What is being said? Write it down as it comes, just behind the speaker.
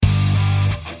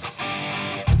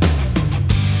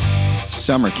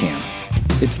Summer camp.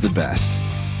 It's the best.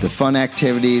 The fun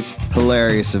activities,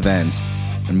 hilarious events,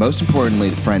 and most importantly,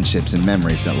 the friendships and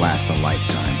memories that last a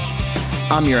lifetime.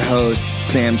 I'm your host,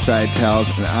 Sam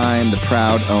Seitels, and I'm the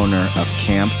proud owner of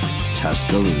Camp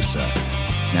Tuscaloosa.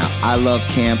 Now, I love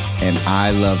camp and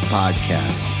I love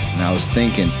podcasts, and I was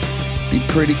thinking it'd be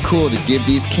pretty cool to give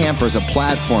these campers a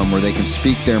platform where they can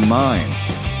speak their mind,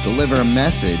 deliver a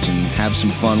message, and have some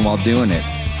fun while doing it.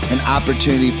 An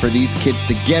opportunity for these kids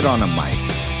to get on a mic,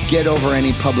 get over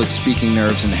any public speaking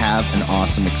nerves, and have an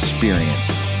awesome experience.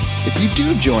 If you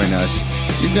do join us,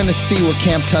 you're going to see what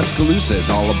Camp Tuscaloosa is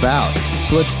all about.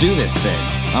 So let's do this thing.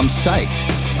 I'm psyched.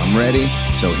 I'm ready.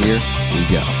 So here we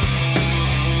go.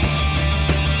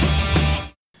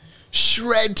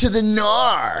 Shred to the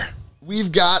gnar.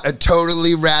 We've got a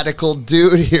totally radical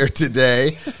dude here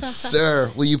today.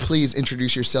 Sir, will you please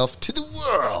introduce yourself to the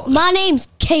world? My name's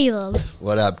Caleb.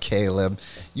 What up, Caleb?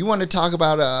 You want to talk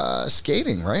about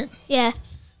skating, right? Yeah.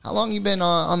 How long you been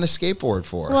on the skateboard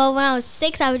for? Well, when I was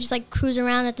 6, I would just cruise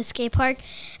around at the skate park,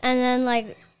 and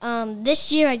then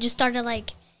this year I just started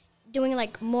doing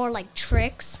more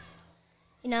tricks,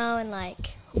 and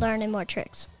learning more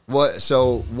tricks.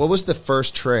 So what was the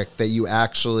first trick that you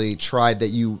actually tried that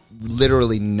you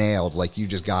literally nailed? Like you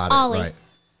just got ollie. It right?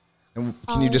 And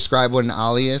can you describe what an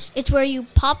ollie is? It's where you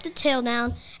pop the tail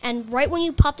down, and right when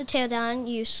you pop the tail down,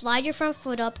 you slide your front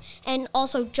foot up and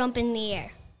also jump in the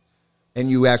air. And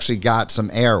you actually got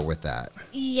some air with that.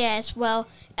 Yes, well,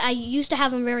 I used to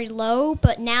have them very low,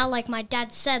 but now, my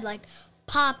dad said,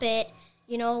 pop it,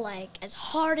 as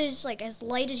hard as, as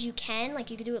light as you can.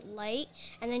 You could do it light,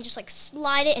 and then just,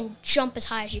 slide it and jump as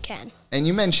high as you can. And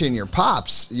you mentioned your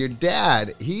pops. Your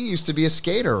dad, he used to be a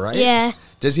skater, right? Yeah.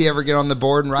 Does he ever get on the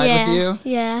board and ride with you?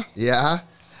 Yeah. Yeah?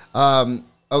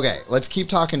 Okay, let's keep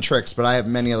talking tricks, but I have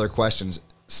many other questions.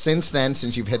 Since then,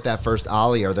 since you've hit that first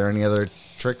ollie, are there any other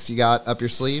tricks you got up your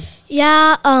sleeve?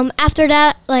 Yeah, after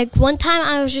that, one time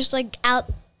I was just,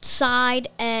 outside,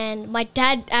 and my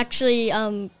dad actually,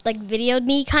 videoed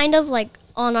me kind of,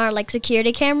 on our,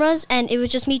 security cameras, and it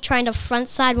was just me trying to front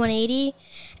side 180,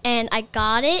 and I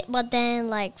got it, but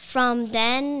then, from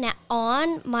then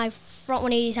on, my front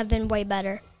 180s have been way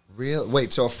better. Real?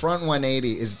 Wait, so a front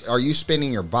 180, are you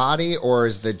spinning your body, or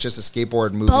is that just a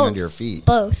skateboard moving under your feet?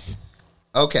 Both.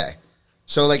 Okay.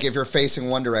 So, if you're facing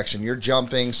one direction, you're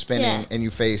jumping, spinning, and you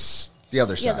face the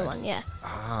other side. The other one, yeah.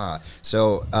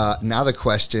 So now the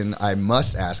question I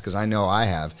must ask, because I know I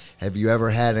have you ever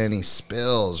had any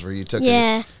spills where you took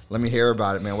Yeah. Let me hear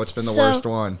about it, man. What's been the worst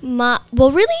one?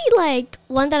 Really,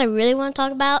 one that I really want to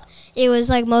talk about, it was,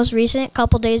 most recent, a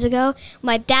couple days ago.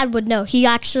 My dad would know. He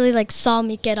actually, saw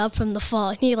me get up from the fall,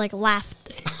 and he,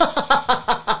 laughed.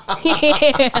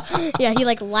 Yeah, he,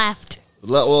 laughed.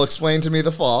 Well, explain to me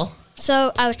the fall.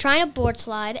 So I was trying to board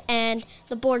slide, and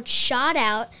the board shot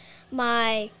out.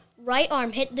 My right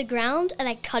arm hit the ground, and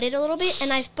I cut it a little bit.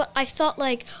 And I thought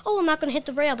I'm not gonna hit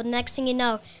the rail. But the next thing you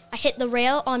know, I hit the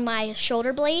rail on my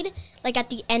shoulder blade, at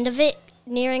the end of it,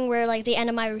 nearing where the end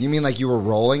of my. You mean you were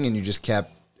rolling and you just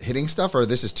kept hitting stuff, or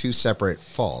this is two separate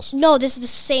falls? No, this is the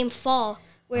same fall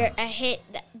where I hit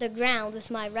the ground with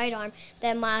my right arm.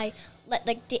 Then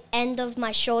the end of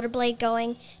my shoulder blade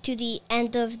going to the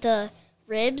end of the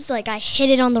ribs, I hit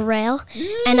it on the rail,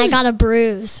 and I got a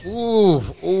bruise.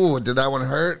 Ooh, did that one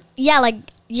hurt? Yeah,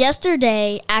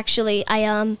 yesterday, actually,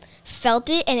 I felt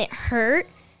it, and it hurt.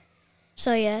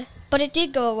 So, yeah. But it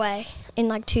did go away in,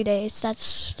 2 days.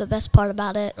 That's the best part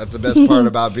about it. That's the best part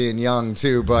about being young,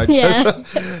 too, but yeah.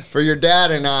 For your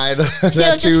dad and I, that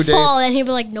He'll 2 just days, fall, and he'll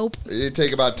be like, nope. It'd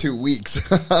take about 2 weeks.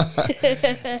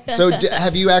 So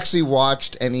have you actually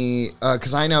watched any,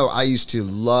 because I know I used to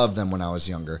love them when I was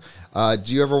younger.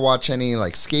 Do you ever watch any,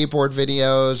 skateboard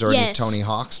videos or any Tony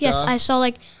Hawk stuff? Yes, I saw,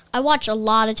 I watch a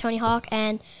lot of Tony Hawk,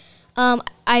 and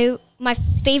my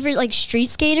favorite, street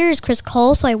skater is Chris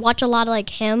Cole, so I watch a lot of,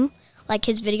 him,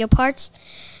 his video parts.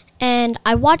 And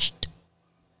I watched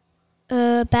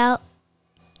about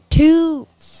 2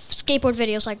 skateboard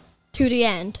videos, to the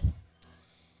end.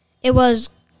 It was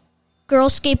Girl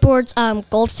Skateboards,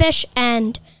 Goldfish,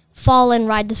 and Fall and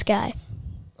Ride the Sky.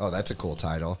 Oh, that's a cool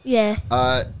title. Yeah.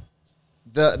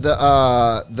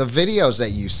 The videos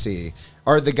that you see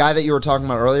are the guy that you were talking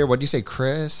about earlier. What did you say,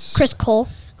 Chris? Chris Cole.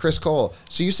 Chris Cole.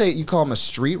 So you say you call him a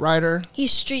street rider?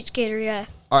 He's a street skater, yeah.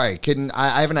 All right.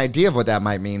 I have an idea of what that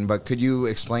might mean, but could you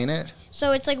explain it?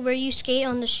 So it's where you skate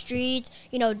on the streets,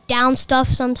 down stuff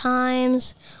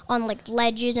sometimes, on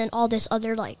ledges and all this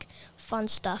other fun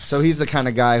stuff. So he's the kind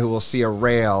of guy who will see a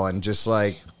rail and just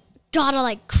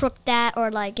gotta crook that or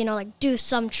do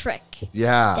some trick.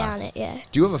 Yeah. Down it, yeah.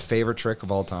 Do you have a favorite trick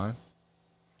of all time?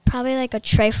 Probably a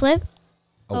tray flip.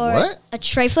 Or what? a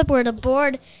tray flip where the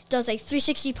board does a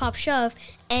 360 pop shove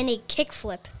and a kick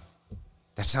flip.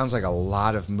 That sounds like a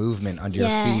lot of movement under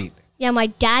Yeah. your feet. Yeah, my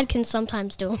dad can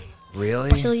sometimes do them. Really?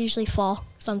 But he'll usually fall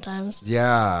sometimes.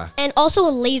 Yeah. And also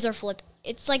a laser flip.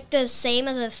 It's like the same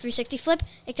as a 360 flip,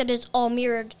 except it's all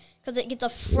mirrored because it gets a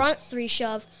front 3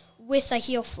 shove with a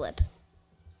heel flip.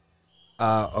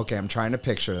 Okay, I'm trying to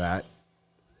picture that.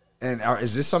 And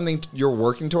is this something you're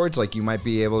working towards? Like you might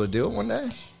be able to do it one day?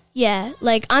 Yeah,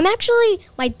 like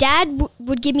my dad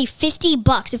would give me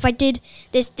 $50 if I did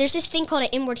this. There's this thing called an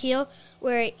inward heel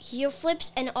where it heel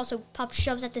flips and also pop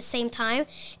shoves at the same time.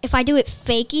 If I do it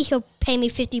fakey, he'll pay me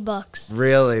 $50.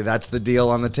 Really? That's the deal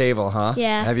on the table, huh?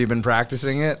 Yeah. Have you been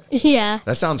practicing it? Yeah.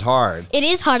 That sounds hard. It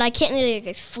is hard. I can't really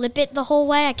like, flip it the whole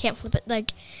way. I can't flip it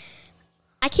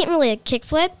I can't really kick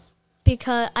flip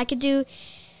because I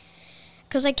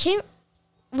can't.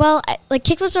 Well,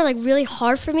 kickflips are really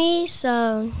hard for me,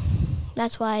 so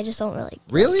that's why I just don't really.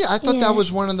 Really? I thought Yeah. that was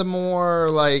one of the more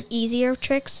Easier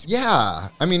tricks. Yeah.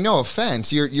 I mean, no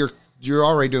offense. You're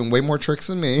already doing way more tricks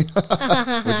than me,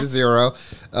 which is 0.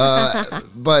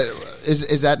 But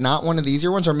is that not one of the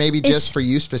easier ones, or maybe just for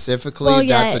you specifically?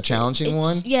 That's a challenging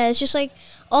one. Yeah, it's just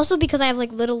also because I have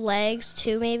little legs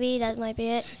too. Maybe that might be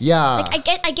it. Yeah.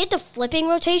 I get the flipping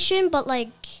rotation, but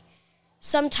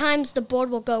sometimes the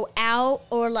board will go out,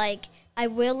 or I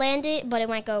will land it, but it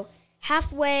might go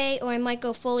halfway, or it might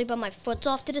go fully, but my foot's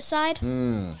off to the side.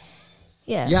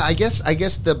 Yeah. Yeah, I guess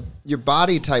your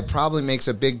body type probably makes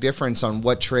a big difference on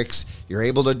what tricks you're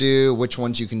able to do, which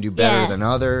ones you can do better than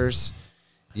others.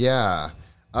 Yeah.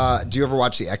 Do you ever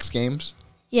watch the X Games?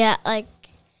 Yeah,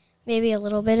 maybe a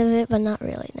little bit of it, but not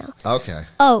really, no. Okay.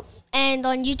 Oh, and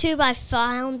on YouTube I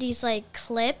found these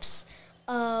clips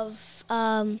of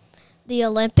the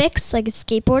Olympics,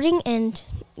 skateboarding, and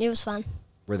it was fun.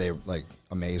 Were they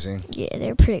amazing? Yeah,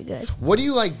 they're pretty good. What do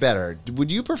you like better?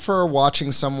 Would you prefer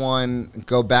watching someone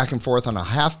go back and forth on a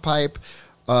half pipe,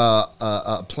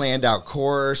 a planned out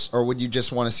course, or would you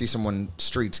just want to see someone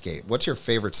street skate? What's your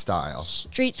favorite style?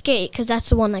 Street skate, because that's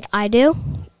the one I do.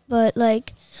 But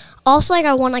also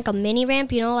I want a mini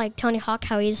ramp, Tony Hawk,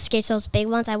 how he skates those big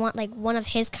ones. I want one of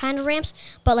his kind of ramps,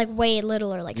 but way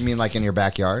littler. You mean in your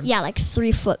backyard? Yeah,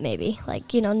 3 foot maybe.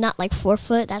 Not 4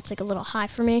 foot. That's a little high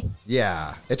for me.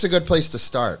 Yeah, it's a good place to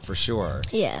start for sure.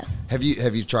 Yeah. Have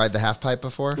you tried the half pipe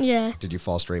before? Yeah. Did you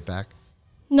fall straight back?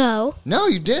 No. No,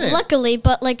 you didn't. Luckily,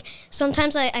 but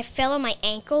sometimes I fell on my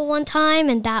ankle one time,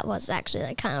 and that was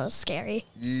actually kind of scary.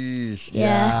 Yeesh.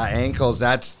 Yeah. Yeah, ankles.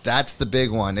 That's the big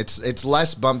one. It's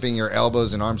less bumping your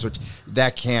elbows and arms, which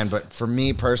that can. But for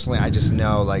me personally, I just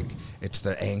know it's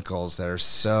the ankles that are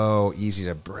so easy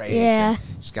to break. Yeah. You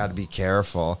just got to be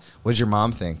careful. What does your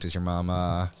mom think? Does your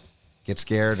mom get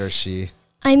scared, or she?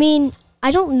 I mean, I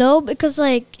don't know, because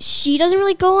she doesn't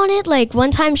really go on it.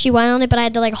 One time she went on it, but I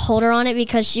had to hold her on it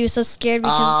because she was so scared,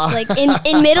 because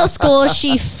in middle school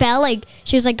she fell,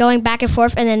 she was going back and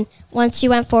forth, and then once she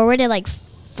went forward, it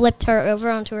flipped her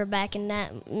over onto her back, and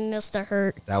that must have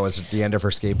hurt. That was at the end of her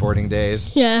skateboarding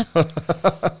days. Yeah.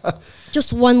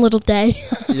 Just one little day.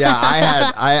 Yeah,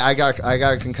 I got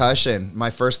a concussion. My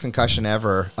first concussion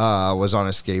ever was on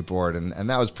a skateboard, and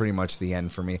that was pretty much the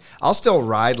end for me. I'll still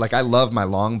ride. I love my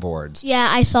longboards. Yeah,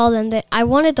 I saw them. I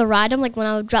wanted to ride them. When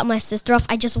I would drop my sister off,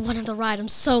 I just wanted to ride them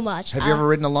so much. Have you ever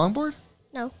ridden a longboard?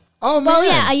 No. Oh, man.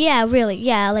 Well, yeah, really.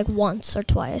 Yeah, once or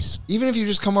twice. Even if you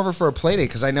just come over for a play day,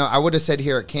 because I know I would have said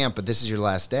here at camp, but this is your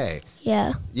last day.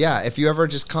 Yeah. Yeah, if you ever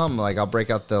just come, I'll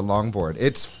break out the longboard.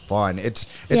 It's fun. It's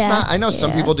Yeah, not. I know some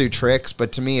yeah. people do tricks,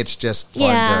 but to me, it's just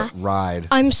fun to ride.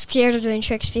 I'm scared of doing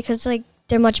tricks because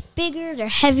they're much bigger, they're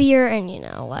heavier, and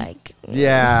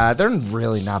Yeah, they're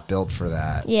really not built for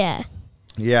that. Yeah.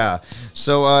 Yeah.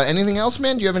 So, anything else,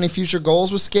 man? Do you have any future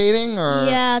goals with skating, or?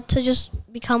 Yeah, to just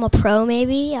become a pro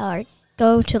maybe, or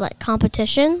go to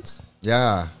competitions.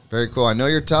 Yeah, very cool. I know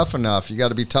you're tough enough. You got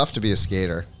to be tough to be a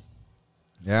skater.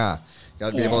 Yeah,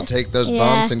 got to be able to take those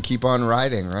bumps and keep on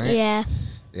riding, right? Yeah.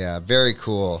 Yeah, very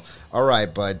cool. All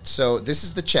right, bud. So this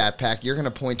is the chat pack. You're going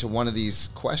to point to one of these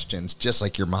questions, just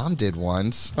like your mom did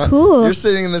once. Cool. You're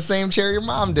sitting in the same chair your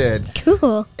mom did.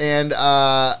 Cool. And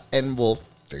we'll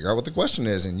figure out what the question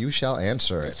is, and you shall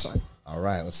answer it. All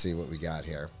right, let's see what we got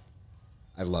here.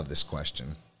 I love this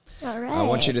question. All right. I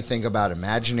want you to think about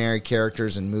imaginary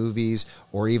characters in movies,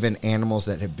 or even animals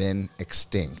that have been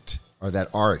extinct or that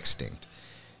are extinct.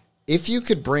 If you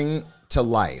could bring to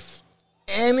life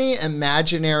any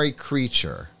imaginary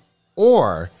creature,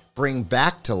 or bring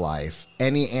back to life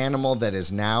any animal that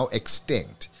is now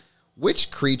extinct,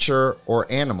 which creature or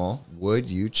animal would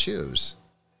you choose?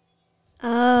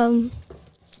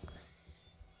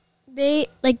 They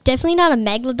definitely not a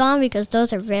megalodon because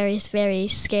those are very, very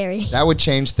scary. That would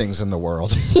change things in the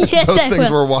world. Yes, Those they things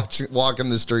will. were walking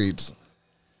the streets.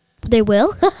 They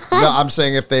will. No, I'm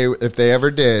saying if they ever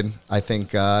did, I think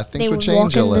things They would would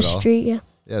change walk a in the little. street. Yeah.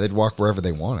 Yeah, they'd walk wherever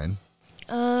they wanted.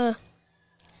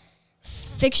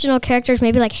 Fictional characters,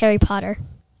 maybe like Harry Potter.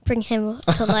 Bring him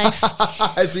to life.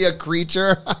 Is he a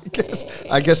creature?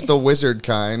 I guess the wizard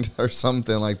kind or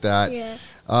something like that. Yeah.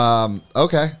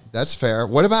 Okay, that's fair.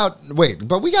 What about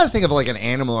but we got to think of like an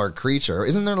animal or a creature.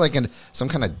 Isn't there like some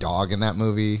kind of dog in that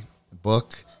movie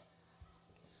book?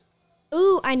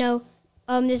 Ooh, I know.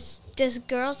 This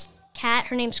girl's cat.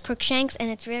 Her name's Crookshanks, and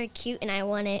it's very cute, and I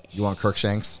want it. You want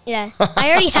Crookshanks? Yeah. I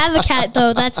already have a cat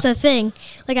though. That's the thing.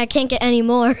 I can't get any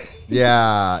more.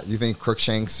 Yeah. You think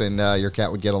Crookshanks and your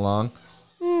cat would get along?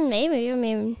 Maybe. I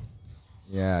mean.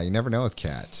 Yeah, you never know with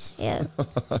cats. Yeah.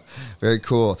 Very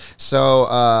cool. So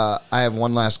I have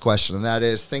one last question, and that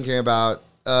is thinking about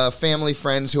family,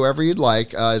 friends, whoever you'd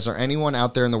like. Is there anyone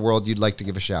out there in the world you'd like to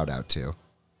give a shout out to?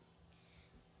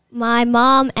 My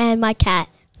mom and my cat.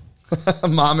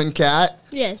 Mom and cat?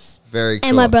 Yes. Very cool.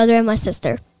 And my brother and my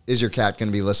sister. Is your cat going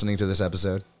to be listening to this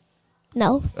episode?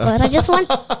 No, but I just want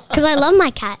because I love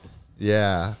my cat.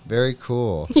 Yeah, very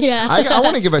cool. Yeah. I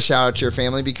want to give a shout out to your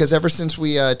family because ever since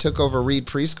we took over Reed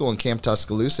Preschool in Camp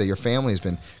Tuscaloosa, your family has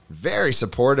been very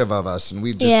supportive of us, and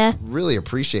we just really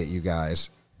appreciate you guys.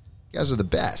 You guys are the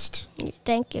best.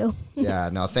 Thank you. Yeah,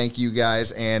 no, thank you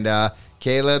guys. And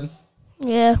Caleb,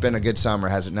 Yeah. it's been a good summer,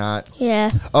 has it not? Yeah.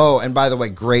 Oh, and by the way,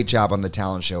 great job on the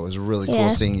talent show. It was really cool Yeah.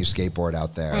 seeing you skateboard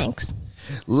out there. Thanks.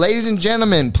 Ladies and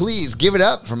gentlemen, please give it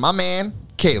up for my man,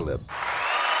 Caleb.